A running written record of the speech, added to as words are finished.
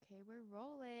We're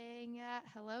rolling.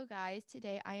 Hello, guys.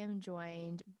 Today I am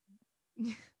joined.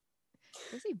 Did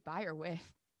I say by or with?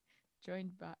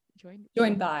 Joined by. Joined.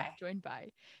 Joined by. Joined by.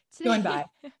 Joined Today,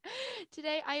 by.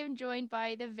 today I am joined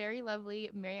by the very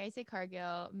lovely Mary Isaac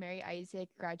Cargill. Mary Isaac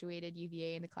graduated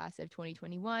UVA in the class of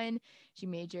 2021. She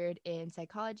majored in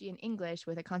psychology and English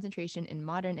with a concentration in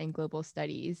modern and global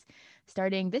studies.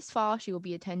 Starting this fall, she will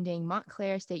be attending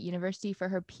Montclair State University for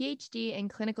her PhD in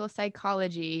clinical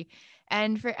psychology.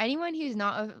 And for anyone who's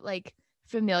not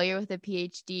familiar with the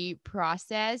PhD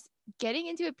process, getting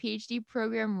into a PhD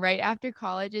program right after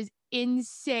college is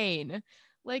insane.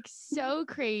 Like, so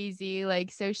crazy.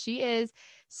 Like, so she is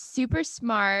super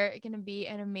smart, going to be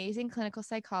an amazing clinical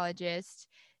psychologist.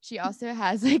 She also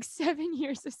has like 7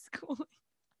 years of schooling.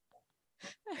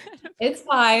 It's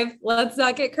 5. Let's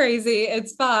not get crazy.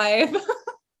 It's 5.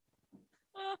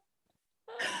 Oh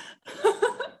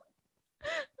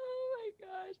my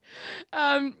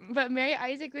gosh. But Mary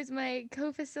Isaac was my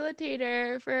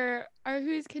co-facilitator for our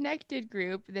Who's Connected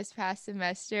group this past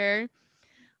semester.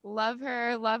 Love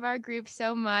her, love our group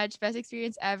so much. Best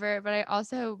experience ever. But I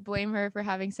also blame her for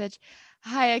having such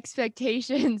high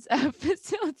expectations of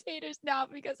facilitators now,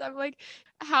 because I'm like,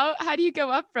 how do you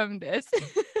go up from this?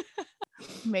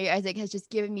 Mary Isaac has just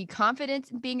given me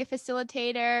confidence in being a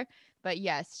facilitator. But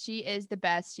yes, she is the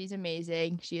best. She's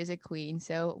amazing. She is a queen.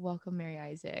 So welcome, Mary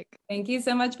Isaac. Thank you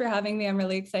so much for having me. I'm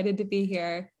really excited to be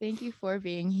here. Thank you for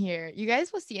being here. You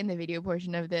guys will see in the video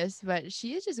portion of this, but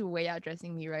she is just way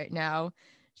outdressing me right now.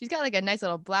 She's got like a nice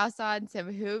little blouse on,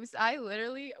 some hoops. I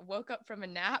literally woke up from a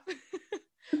nap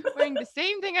wearing the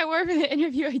same thing I wore for the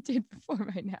interview I did before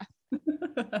my nap.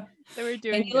 So we're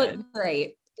doing and you good. look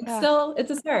great.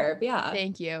 It's a serve. Yeah.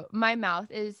 Thank you. My mouth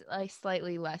is like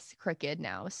slightly less crooked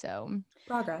now. So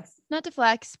Progress. not to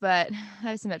flex, but I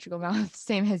have symmetrical mouth,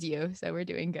 same as you. So we're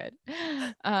doing good.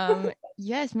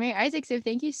 Yes, Mary Isaac. So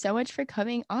thank you so much for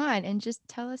coming on and just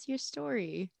tell us your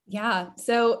story. Yeah.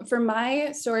 So for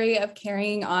my story of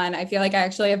carrying on, I feel like I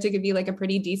actually have to give you like a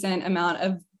pretty decent amount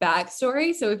of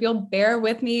backstory. So if you'll bear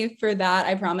with me for that,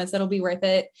 I promise it'll be worth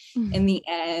it in the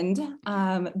end.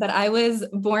 But I was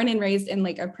born and raised in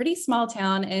like a pretty small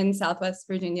town in Southwest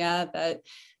Virginia that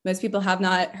most people have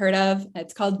not heard of.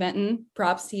 It's called Benton.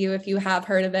 Props to you if you have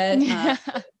heard of it.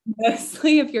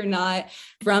 Mostly if you're not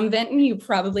from Benton, you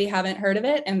probably haven't heard of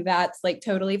it. And that's like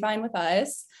totally fine with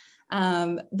us.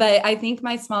 But I think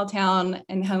my small town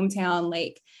and hometown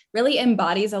like really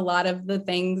embodies a lot of the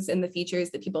things and the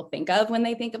features that people think of when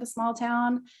they think of a small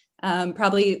town.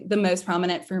 Probably the most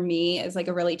prominent for me is like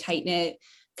a really tight-knit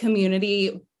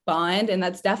community bond. And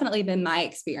that's definitely been my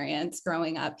experience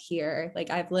growing up here. Like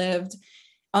I've lived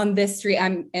on this street.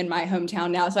 I'm in my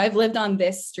hometown now. So I've lived on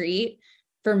this street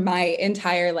for my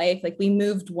entire life. Like we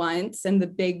moved once, and the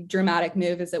big dramatic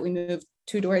move is that we moved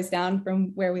 2 doors down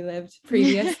from where we lived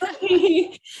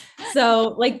previously.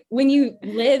 So like when you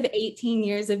live 18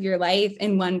 years of your life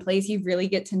in one place, you really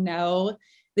get to know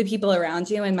the people around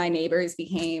you. And my neighbors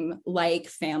became like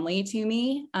family to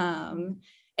me.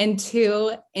 And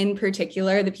 2 in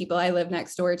particular, the people I live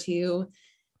next door to,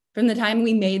 from the time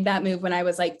we made that move when I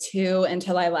was like 2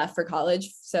 until I left for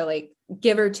college. So like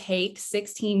give or take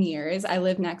 16 years, I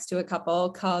lived next to a couple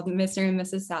called Mr. and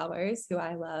Mrs. Sowers, who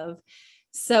I love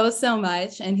so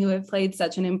much and who have played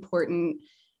such an important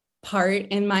part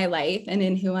in my life and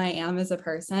in who I am as a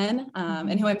person,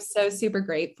 and who I'm so super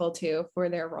grateful to for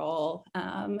their role.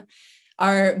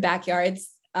 Our backyards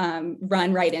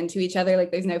run right into each other.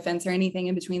 Like there's no fence or anything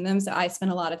in between them. So I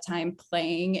spent a lot of time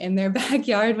playing in their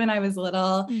backyard when I was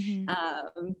little.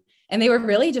 And they were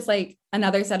really just like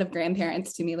another set of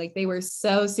grandparents to me. Like they were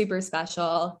so super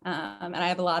special. And I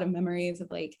have a lot of memories of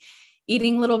like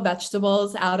eating little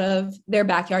vegetables out of their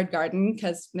backyard garden,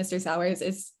 because Mr. Sowers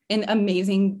is an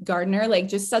amazing gardener, like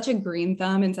just such a green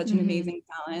thumb and such an amazing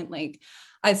talent. Like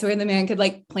I swear the man could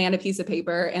like plant a piece of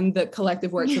paper and the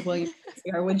collective works of William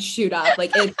Shakespeare would shoot up.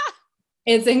 Like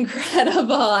it's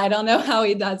incredible. I don't know how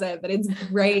he does it, but it's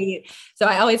great. So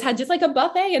I always had just like a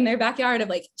buffet in their backyard of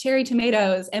like cherry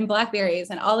tomatoes and blackberries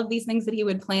and all of these things that he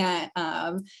would plant.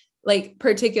 Like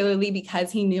particularly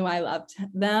because he knew I loved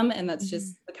them. And that's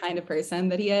just the kind of person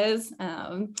that he is.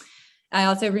 I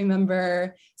also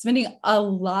remember spending a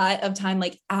lot of time,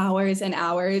 like hours and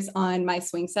hours on my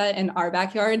swing set in our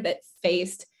backyard that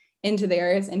faced into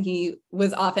theirs. And he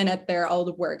was often at their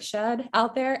old work shed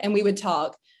out there, and we would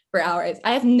talk for hours.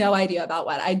 I have no idea about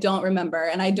what. I don't remember.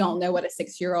 And I don't know what a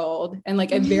 6-year-old and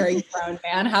like a very grown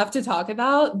man have to talk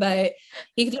about, but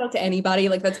he could talk to anybody.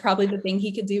 Like that's probably the thing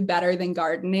he could do better than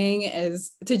gardening,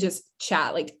 is to just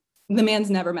chat. Like the man's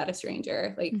never met a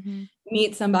stranger. Like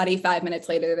meet somebody 5 minutes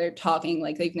later, they're talking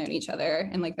like they've known each other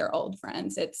and like they're old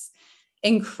friends. It's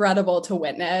incredible to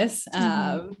witness,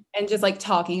 and just like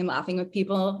talking and laughing with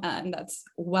people. And that's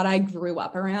what I grew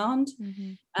up around.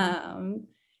 And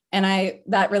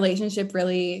that relationship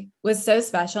really was so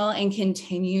special and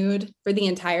continued for the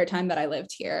entire time that I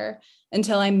lived here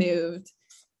until I moved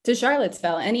to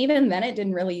Charlottesville. And even then it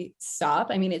didn't really stop.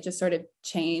 I mean, it just sort of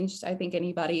changed. I think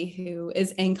anybody who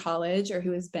is in college or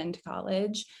who has been to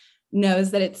college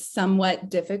knows that it's somewhat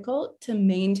difficult to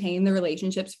maintain the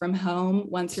relationships from home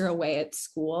once you're away at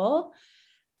school.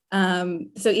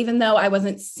 So even though I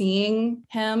wasn't seeing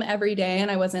him every day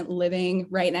and I wasn't living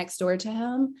right next door to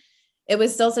him, it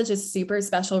was still such a super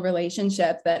special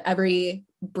relationship that every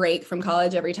break from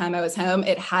college, every time I was home,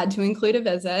 it had to include a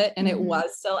visit. And it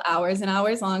was still hours and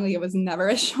hours long. Like it was never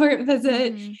a short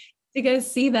visit to go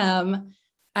see them.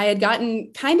 I had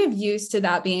gotten kind of used to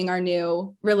that being our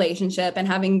new relationship and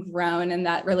having grown and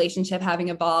that relationship having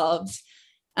evolved.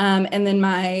 And then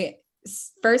my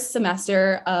first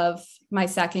semester of my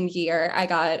second year, I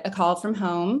got a call from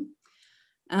home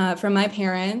from my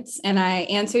parents, and I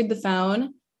answered the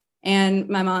phone. And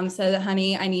my mom said,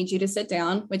 honey, I need you to sit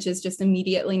down, which is just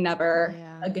immediately never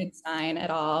a good sign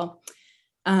at all.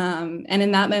 And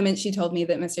in that moment, she told me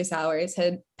that Mr. Sowers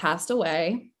had passed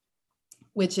away,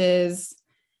 which is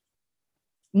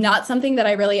not something that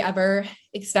I really ever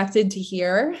expected to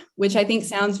hear, which I think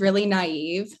sounds really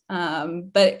naive.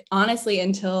 But honestly,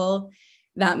 until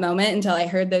that moment, until I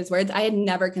heard those words, I had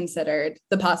never considered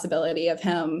the possibility of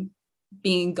him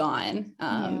being gone.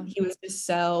 He was just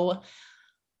so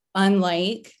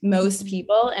unlike most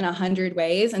people in 100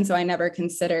 ways. And so I never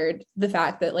considered the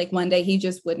fact that like one day he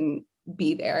just wouldn't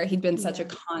be there. He'd been such a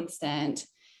constant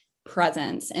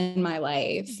presence in my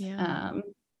life.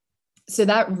 So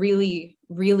that really,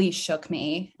 really shook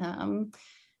me.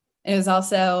 It was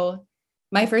also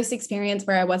my first experience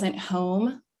where I wasn't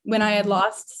home when I had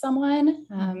lost someone.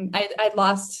 I'd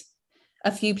lost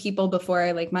a few people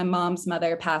before. Like my mom's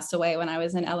mother passed away when I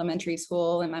was in elementary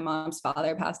school, and my mom's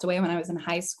father passed away when I was in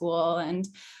high school. And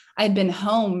I'd been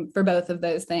home for both of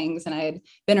those things. And I had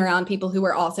been around people who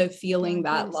were also feeling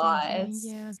that loss.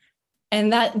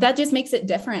 And that just makes it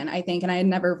different, I think. And I had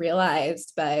never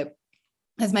realized, but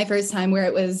it's my first time where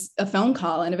it was a phone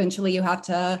call, and eventually you have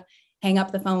to hang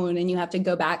up the phone and you have to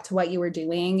go back to what you were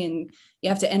doing, and you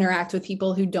have to interact with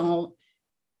people who don't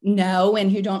know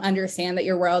and who don't understand that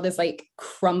your world is like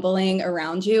crumbling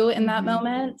around you in that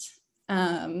moment.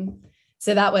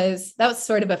 So that was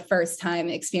sort of a first time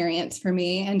experience for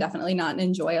me, and definitely not an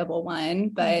enjoyable one,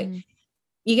 but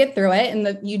you get through it,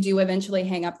 and you do eventually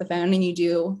hang up the phone and you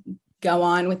do go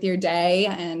on with your day.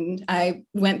 And I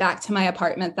went back to my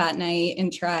apartment that night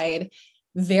and tried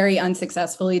very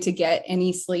unsuccessfully to get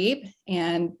any sleep.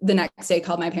 And the next day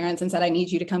called my parents and said, I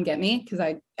need you to come get me, because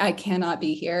I cannot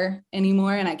be here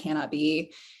anymore. And I cannot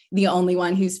be the only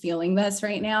one who's feeling this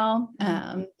right now.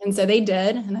 And so they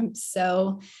did. And I'm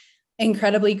so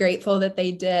incredibly grateful that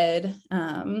they did.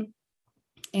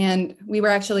 And they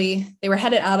were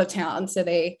headed out of town. So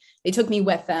they took me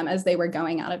with them as they were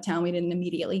going out of town. We didn't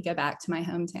immediately go back to my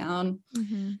hometown.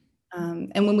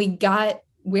 And when we got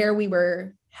where we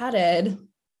were headed,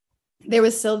 there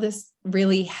was still this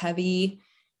really heavy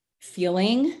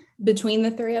feeling between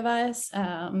the three of us,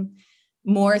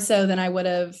 more so than I would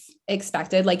have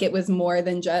expected. Like it was more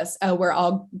than just, oh, we're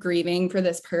all grieving for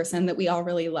this person that we all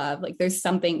really love. Like there's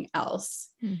something else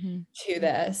to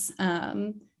this.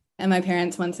 And my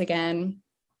parents, once again,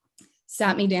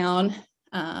 sat me down,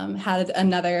 had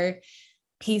another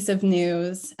piece of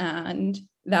news. And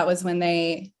that was when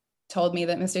they told me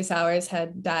that Mr. Sowers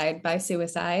had died by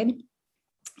suicide,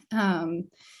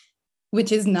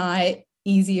 which is not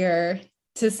easier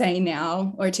to say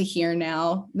now or to hear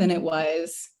now than it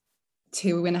was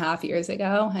 2.5 years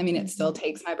ago. I mean, it still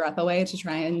takes my breath away to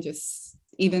try and just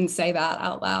even say that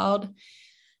out loud.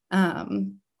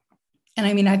 And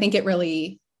I mean, I think it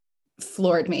really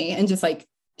floored me and just like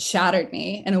shattered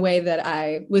me in a way that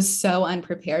I was so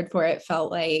unprepared for. It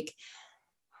felt like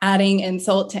adding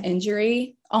insult to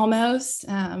injury almost.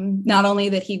 Not only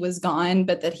that he was gone,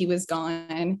 but that he was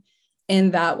gone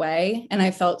in that way. And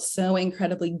I felt so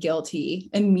incredibly guilty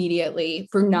immediately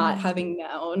for not having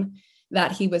known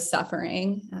that he was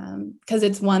suffering. Because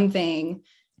it's one thing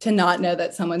to not know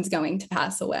that someone's going to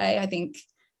pass away. I think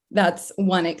that's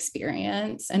one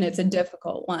experience, and it's a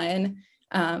difficult one.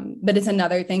 But it's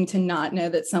another thing to not know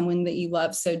that someone that you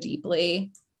love so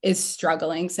deeply is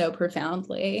struggling so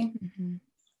profoundly.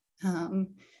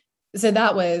 So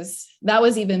that was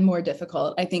even more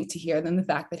difficult, I think, to hear than the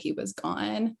fact that he was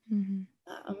gone.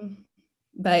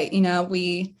 But,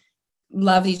 we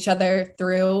loved each other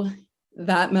through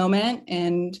that moment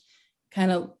and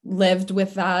kind of lived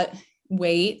with that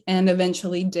weight, and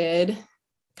eventually did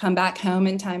come back home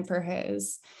in time for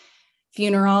his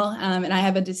funeral. And I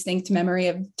have a distinct memory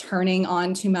of turning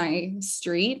onto my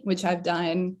street, which I've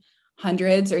done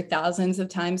hundreds or thousands of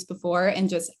times before, and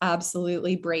just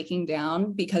absolutely breaking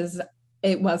down because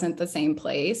it wasn't the same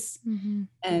place. Mm-hmm.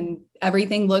 And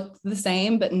everything looked the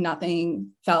same, but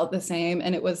nothing felt the same.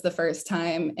 And it was the first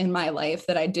time in my life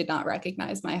that I did not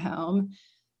recognize my home.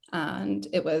 And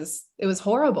it was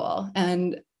horrible.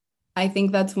 And I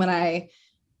think that's when I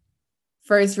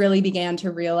first really began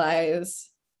to realize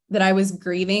that I was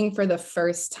grieving for the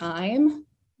first time.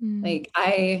 Like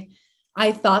I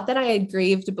thought that I had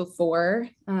grieved before,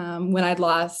 when I'd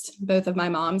lost both of my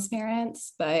mom's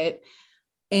parents, but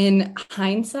in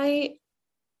hindsight,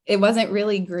 it wasn't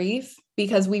really grief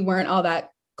because we weren't all that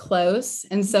close.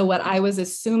 And so what I was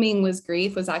assuming was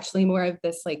grief was actually more of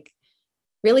this like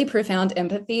really profound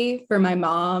empathy for my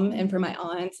mom and for my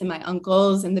aunts and my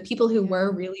uncles and the people who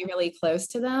were really, really close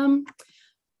to them.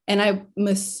 And I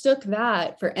mistook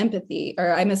that for empathy,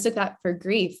 or I mistook that for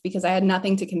grief because I had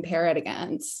nothing to compare it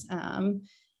against.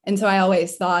 And so I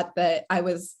always thought that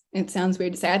it sounds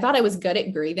weird to say, I thought I was good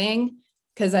at grieving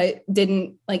because I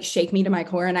didn't like shake me to my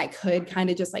core and I could kind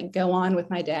of just like go on with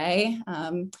my day.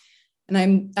 And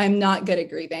I'm not good at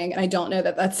grieving. And I don't know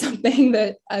that that's something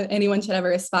that anyone should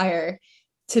ever aspire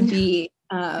to be.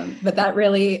 But that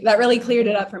really cleared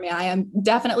it up for me. I am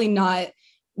definitely not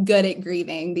good at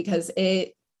grieving because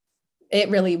it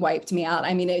really wiped me out.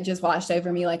 I mean, it just washed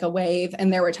over me like a wave.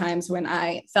 And there were times when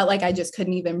I felt like I just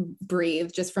couldn't even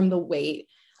breathe just from the weight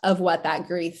of what that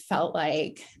grief felt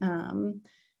like.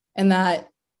 And that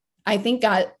I think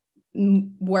got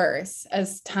worse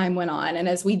as time went on. And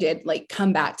as we did like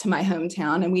come back to my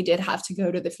hometown and we did have to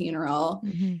go to the funeral,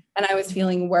 and I was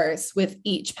feeling worse with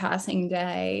each passing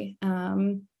day,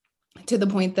 to the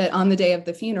point that on the day of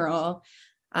the funeral,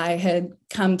 I had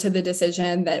come to the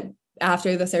decision that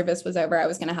after the service was over, I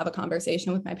was going to have a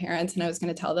conversation with my parents and I was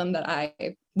going to tell them that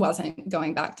I wasn't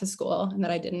going back to school and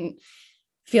that I didn't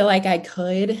feel like I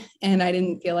could. And I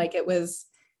didn't feel like it was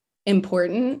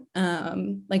important.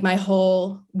 Like my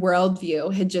whole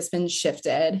worldview had just been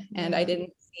shifted and I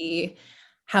didn't see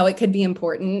how it could be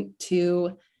important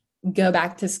to go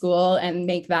back to school and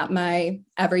make that my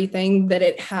everything that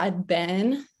it had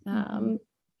been.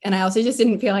 And I also just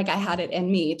didn't feel like I had it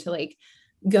in me to like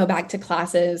go back to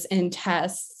classes and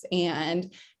tests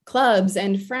and clubs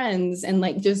and friends and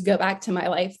like just go back to my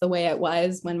life the way it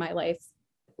was when my life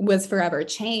was forever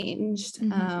changed.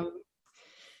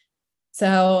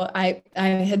 So I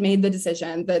had made the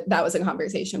decision that that was a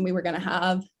conversation we were going to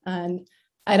have. And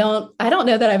I don't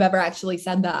know that I've ever actually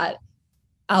said that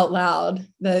out loud,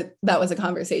 that was a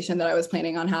conversation that I was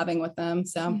planning on having with them.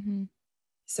 So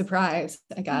surprise,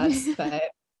 I guess. But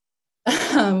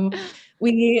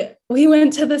we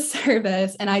went to the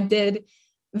service and I did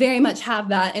very much have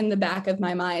that in the back of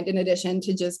my mind, in addition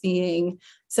to just being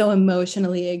so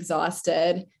emotionally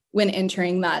exhausted when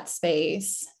entering that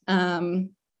space.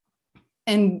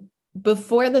 And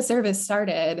before the service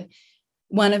started,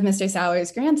 one of Mr.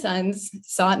 Sauer's grandsons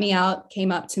sought me out,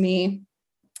 came up to me,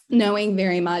 knowing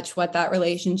very much what that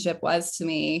relationship was to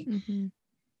me.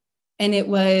 And it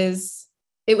was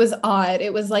odd.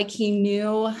 It was like he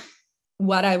knew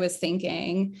what I was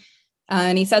thinking.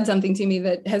 And he said something to me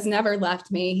that has never left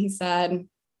me. He said,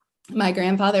 "My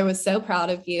grandfather was so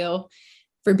proud of you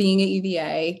for being at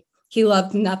UVA. He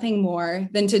loved nothing more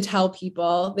than to tell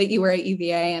people that you were at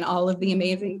UVA and all of the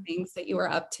amazing things that you were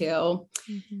up to.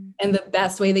 And the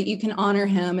best way that you can honor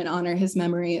him and honor his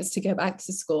memory is to go back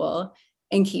to school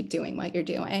and keep doing what you're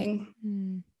doing."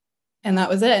 And that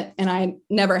was it. And I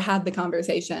never had the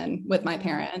conversation with my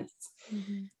parents.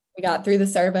 We got through the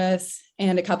service,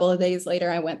 and a couple of days later,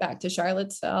 I went back to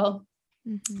Charlottesville,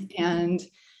 and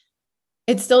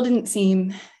it still didn't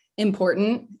seem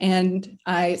important. And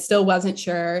I still wasn't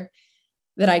sure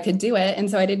that I could do it. And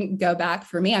so I didn't go back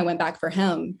for me. I went back for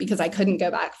him because I couldn't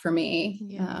go back for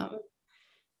me.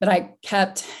 But I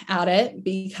kept at it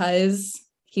because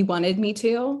he wanted me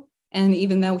to. And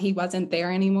even though he wasn't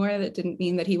there anymore, that didn't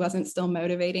mean that he wasn't still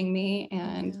motivating me.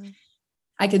 And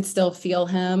I could still feel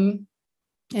him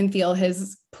and feel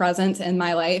his presence in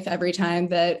my life every time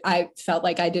that I felt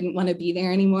like I didn't want to be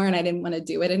there anymore and I didn't want to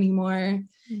do it anymore.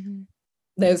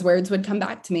 Those words would come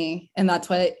back to me. And that's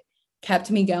what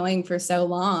kept me going for so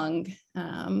long.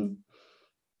 And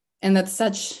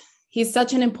he's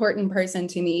such an important person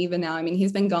to me even now. I mean,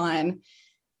 he's been gone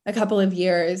a couple of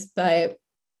years, but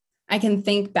I can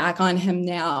think back on him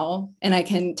now, and I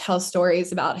can tell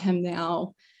stories about him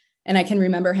now, and I can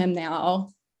remember him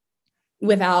now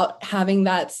without having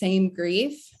that same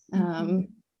grief, or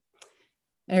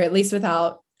at least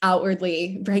without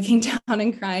outwardly breaking down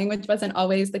and crying, which wasn't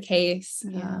always the case.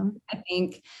 Yeah. I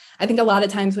think a lot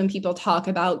of times when people talk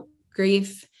about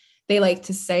grief, they like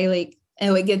to say like,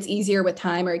 oh, it gets easier with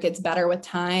time, or it gets better with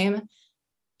time.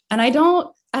 And I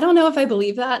don't know if I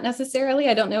believe that necessarily.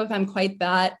 I don't know if I'm quite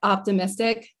that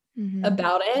optimistic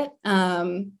about it.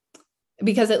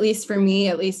 Because at least for me,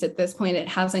 at least at this point, it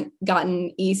hasn't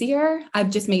gotten easier. I've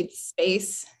just made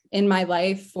space in my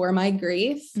life for my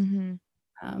grief.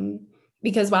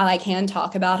 Because while I can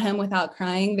talk about him without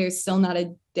crying, there's still not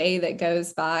a day that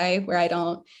goes by where I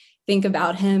don't think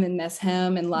about him and miss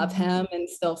him and love him and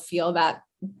still feel that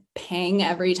pang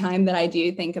every time that I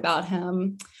do think about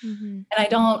him. And I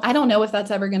don't know if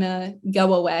that's ever going to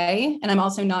go away. And I'm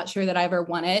also not sure that I ever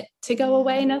want it to go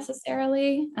away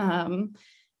necessarily.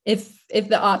 If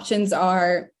the options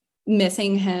are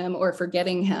missing him or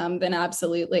forgetting him, then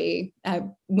absolutely I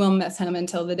will miss him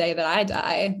until the day that I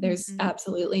die. There's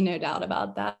absolutely no doubt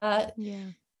about that.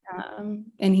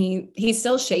 And he's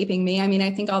still shaping me. I mean,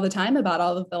 I think all the time about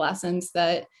all of the lessons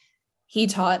that he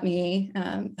taught me,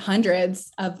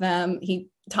 hundreds of them. He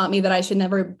taught me that I should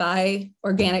never buy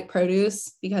organic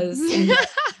produce because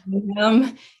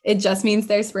it just means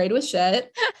they're sprayed with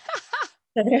shit.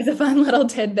 So there's a fun little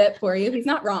tidbit for you. He's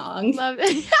not wrong. Love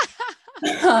it.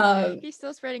 He's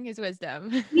still spreading his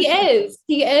wisdom. He is.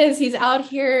 He's out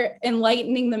here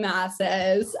enlightening the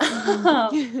masses.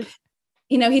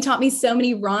 He taught me so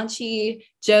many raunchy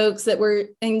jokes that were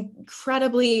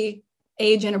incredibly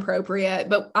age inappropriate,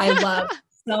 but I love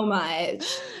so much.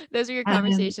 Those are your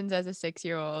conversations as a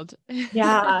 6-year-old.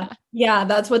 Yeah,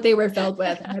 that's what they were filled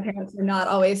with. My parents were not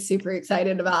always super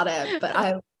excited about it, but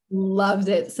I loved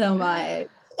it so much.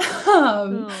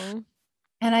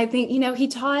 And I think, he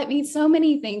taught me so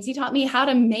many things. He taught me how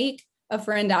to make a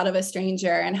friend out of a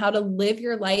stranger and how to live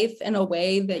your life in a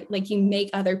way that like you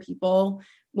make other people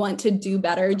want to do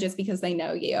better just because they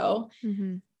know you.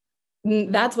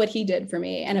 That's what he did for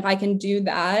me. And if I can do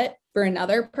that for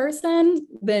another person,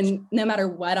 then no matter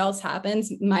what else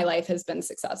happens, my life has been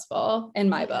successful in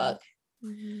my book.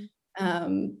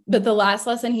 But the last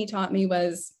lesson he taught me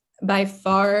was by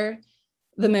far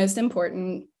the most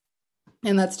important.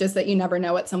 And that's just that you never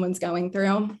know what someone's going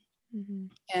through.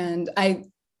 And I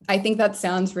think that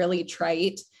sounds really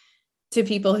trite to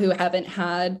people who haven't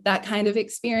had that kind of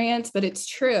experience, but it's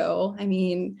true. I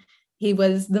mean, he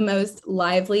was the most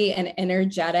lively and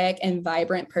energetic and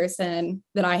vibrant person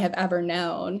that I have ever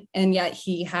known. And yet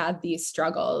he had these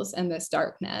struggles and this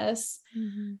darkness.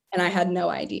 And I had no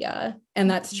idea. And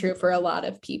that's true for a lot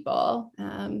of people.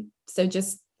 So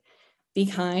just be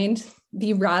kind,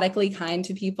 be radically kind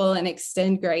to people and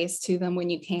extend grace to them when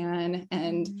you can.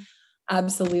 And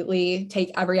absolutely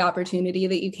take every opportunity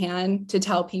that you can to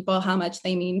tell people how much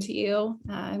they mean to you,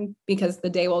 because the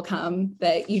day will come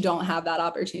that you don't have that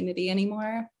opportunity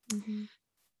anymore.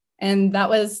 And that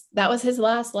was his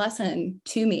last lesson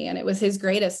to me. And it was his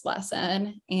greatest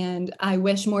lesson. And I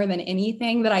wish more than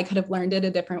anything that I could have learned it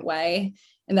a different way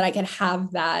and that I could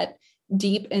have that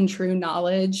deep and true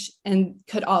knowledge and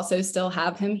could also still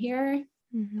have him here.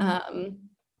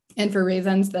 And for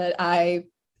reasons that I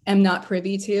am not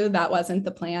privy to, that wasn't the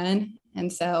plan.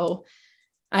 And so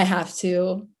I have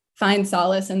to find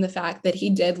solace in the fact that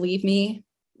he did leave me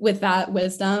with that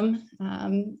wisdom,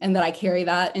 and that I carry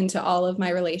that into all of my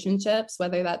relationships,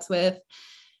 whether that's with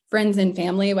friends and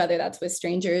family, whether that's with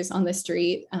strangers on the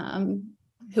street,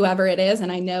 whoever it is.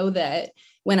 And I know that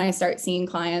when I start seeing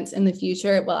clients in the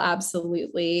future, it will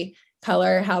absolutely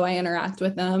color how I interact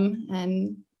with them.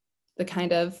 And the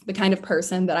kind of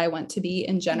person that I want to be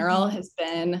in general has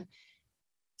been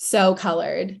so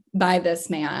colored by this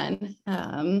man.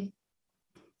 And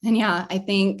yeah, I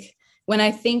think when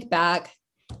I think back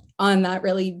on that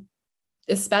really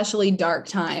especially dark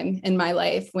time in my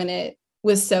life when it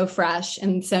was so fresh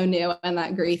and so new and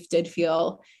that grief did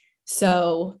feel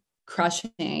so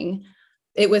crushing,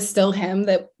 it was still him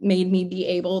that made me be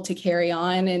able to carry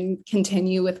on and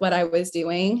continue with what I was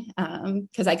doing,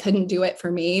 because I couldn't do it for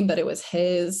me, but it was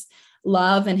his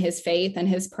love and his faith and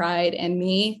his pride in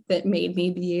me that made me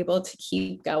be able to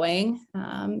keep going,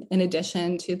 in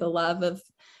addition to the love of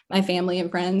my family and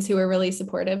friends who were really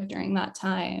supportive during that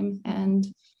time. And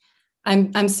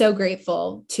I'm so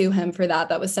grateful to him for that.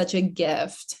 That was such a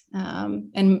gift.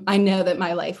 And I know that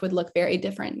my life would look very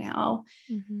different now.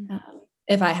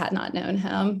 If I had not known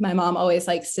him. My mom always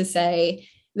likes to say,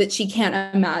 that she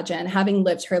can't imagine having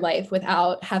lived her life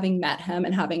without having met him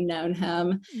and having known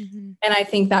him. Mm-hmm. And I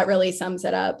think that really sums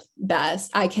it up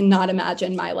best. I cannot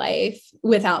imagine my life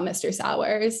without Mr.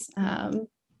 Sowers.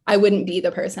 I wouldn't be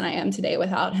the person I am today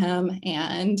without him.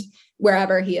 And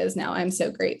wherever he is now, I'm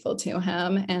so grateful to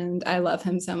him. And I love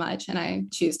him so much. And I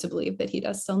choose to believe that he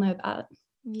does still know that.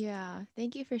 Yeah,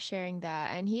 thank you for sharing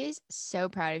that. And he is so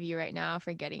proud of you right now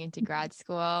for getting into grad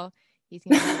school. He's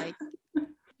gonna be like,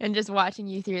 and just watching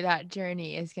you through that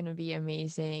journey is gonna be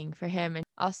amazing for him. And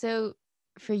also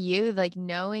for you, like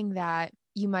knowing that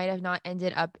you might have not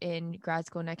ended up in grad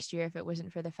school next year if it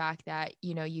wasn't for the fact that,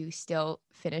 you know, you still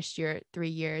finished your 3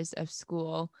 years of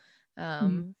school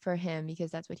for him, because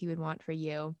that's what he would want for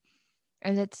you.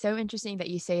 And it's so interesting that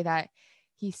you say that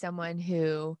he's someone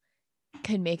who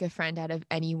could make a friend out of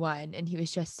anyone, and he was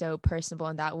just so personable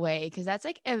in that way, because that's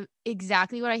like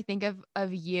exactly what I think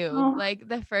of you. Oh. Like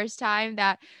the first time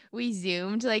that we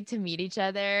zoomed like to meet each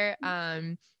other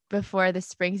before the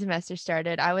spring semester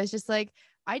started, I was just like,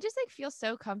 I just like feel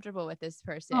so comfortable with this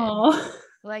person. Oh.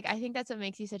 Like I think that's what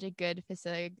makes you such a good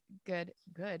facilitator.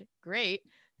 Great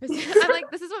I'm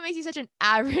like, this is what makes you such an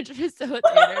average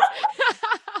facilitator.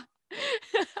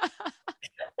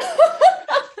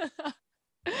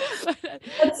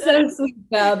 That's so sweet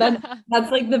though.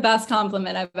 That's like the best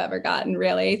compliment I've ever gotten,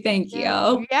 really. Thank you.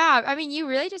 Yeah, I mean, you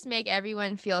really just make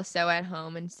everyone feel so at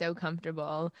home and so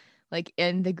comfortable, like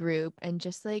in the group and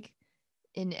just like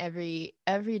in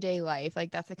everyday life.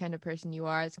 Like that's the kind of person you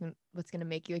are. What's gonna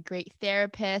make you a great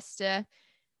therapist.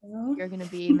 You're gonna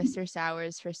be Mr.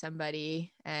 Sowers for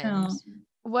somebody. And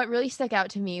what really stuck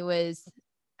out to me was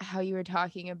how you were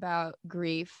talking about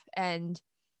grief. And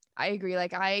I agree.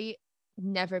 Like I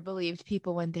never believed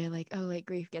people when they're like, oh, like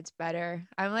grief gets better.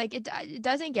 I'm like, it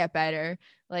doesn't get better.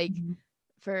 Like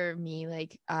for me,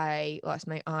 like I lost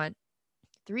my aunt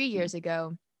 3 years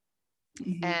ago,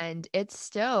 and it's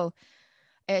still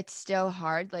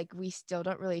hard. Like we still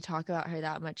don't really talk about her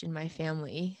that much in my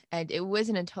family. And it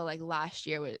wasn't until like last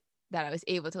year that I was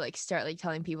able to like start like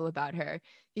telling people about her,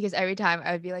 because every time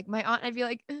I would be like, my aunt, I'd be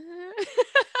like,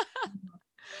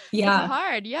 it's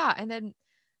hard. Yeah. And then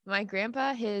my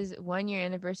grandpa, his 1 year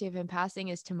anniversary of him passing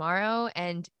is tomorrow.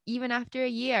 And even after a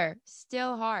year,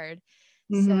 still hard.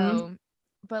 So,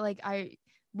 but like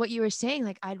what you were saying,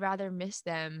 like, I'd rather miss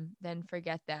them than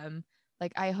forget them.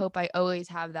 Like, I hope I always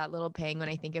have that little pang when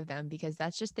I think of them, because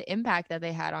that's just the impact that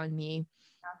they had on me.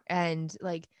 And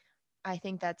like, I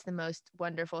think that's the most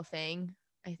wonderful thing.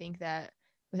 I think that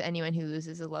with anyone who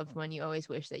loses a loved one, you always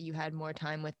wish that you had more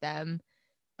time with them.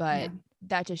 But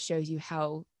that just shows you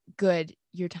how good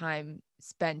your time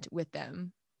spent with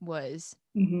them was.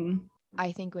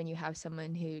 I think when you have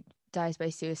someone who dies by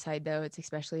suicide, though, it's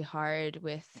especially hard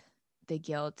with the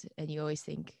guilt, and you always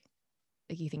think,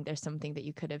 like, you think there's something that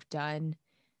you could have done.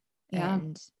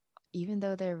 And even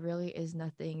though there really is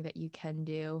nothing that you can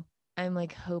do, I'm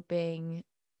like hoping,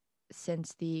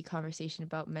 since the conversation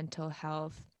about mental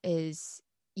health is,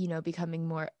 you know, becoming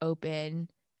more open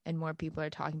and more people are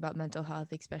talking about mental health,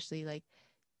 especially like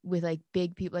with like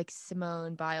big people like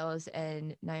Simone Biles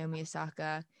and Naomi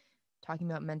Osaka talking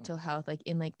about mental health, like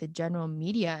in like the general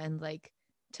media and like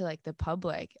to like the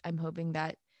public. I'm hoping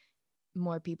that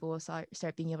more people will start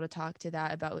being able to talk to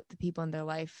that about the people in their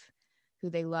life who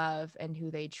they love and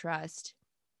who they trust,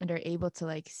 and are able to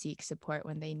like seek support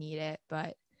when they need it.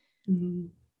 But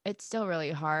it's still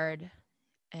really hard.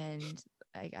 And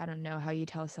like, I don't know how you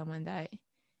tell someone that,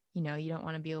 you know, you don't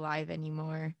want to be alive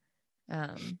anymore.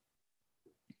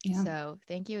 So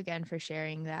thank you again for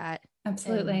sharing that.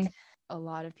 Absolutely. And a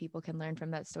lot of people can learn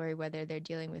from that story, whether they're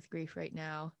dealing with grief right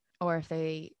now, or if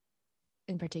they,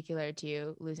 in particular to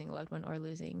you, losing a loved one or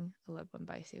losing a loved one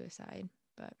by suicide.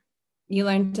 But you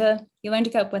learn to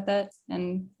cope with it.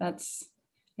 And I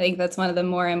think that's one of the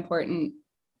more important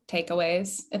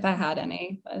takeaways, if I had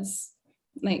any, was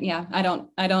like, I don't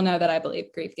know that I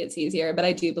believe grief gets easier, but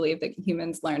I do believe that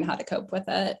humans learn how to cope with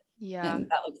it. And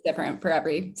that looks different for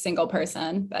every single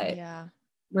person, but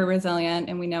we're resilient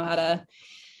and we know how to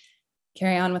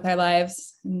carry on with our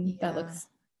lives. And that looks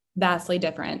vastly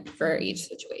different for each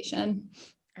situation.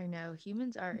 I know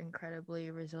humans are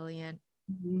incredibly resilient.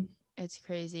 It's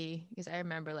crazy, because I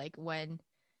remember like when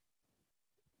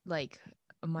like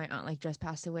my aunt like just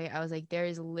passed away, I was like, there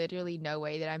is literally no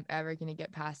way that I'm ever gonna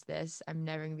get past this. I'm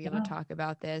never gonna be able to talk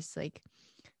about this. Like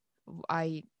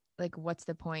I like, what's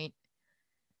the point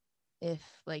if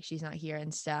like she's not here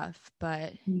and stuff?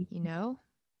 But you know,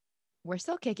 we're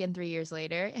still kicking 3 years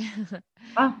later.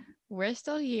 We're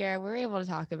still here. We're able to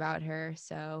talk about her.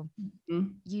 So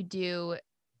you do,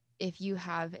 if you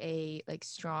have a like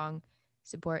strong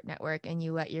support network and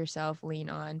you let yourself lean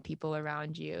on people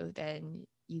around you, then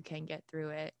you can get through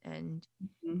it, and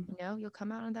you'll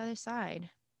come out on the other side.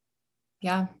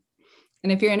 Yeah.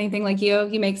 And if you're anything like you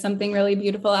make something really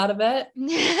beautiful out of it.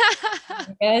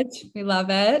 We love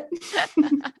it.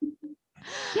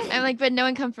 I'm like, but no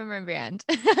one come from a brand.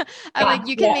 I'm like,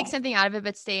 you can make something out of it,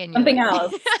 but stay in your something lane.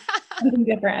 else, something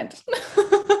different.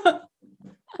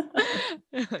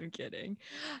 I'm kidding.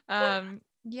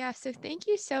 Yeah. So thank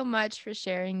you so much for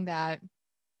sharing that.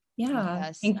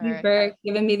 Yeah. Thank you for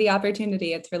giving me the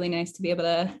opportunity. It's really nice to be able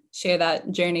to share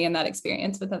that journey and that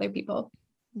experience with other people.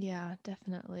 Yeah,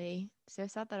 definitely. So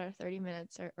sad that our 30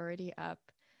 minutes are already up.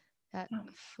 That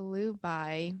flew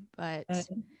by, but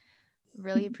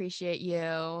really appreciate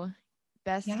you.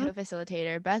 Best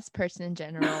co-facilitator, best person in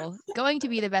general, going to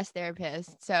be the best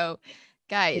therapist. So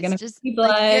guys, just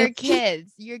like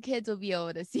your kids will be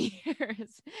able to see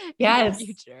yours in the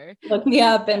future. Look me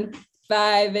up in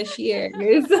 5-ish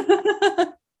years.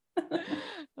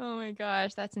 Oh my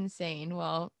gosh, that's insane.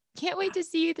 Well, can't wait to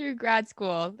see you through grad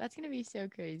school. That's going to be so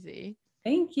crazy.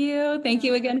 Thank you. Thank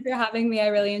you again for having me. I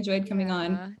really enjoyed coming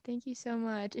on. Thank you so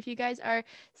much. If you guys are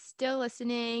still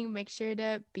listening, make sure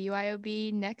to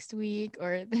BYOB next week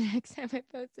or the next time I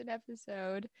post an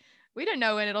episode. We don't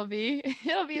know when it'll be.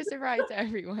 It'll be a surprise to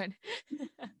everyone.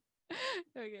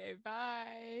 Okay,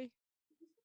 bye.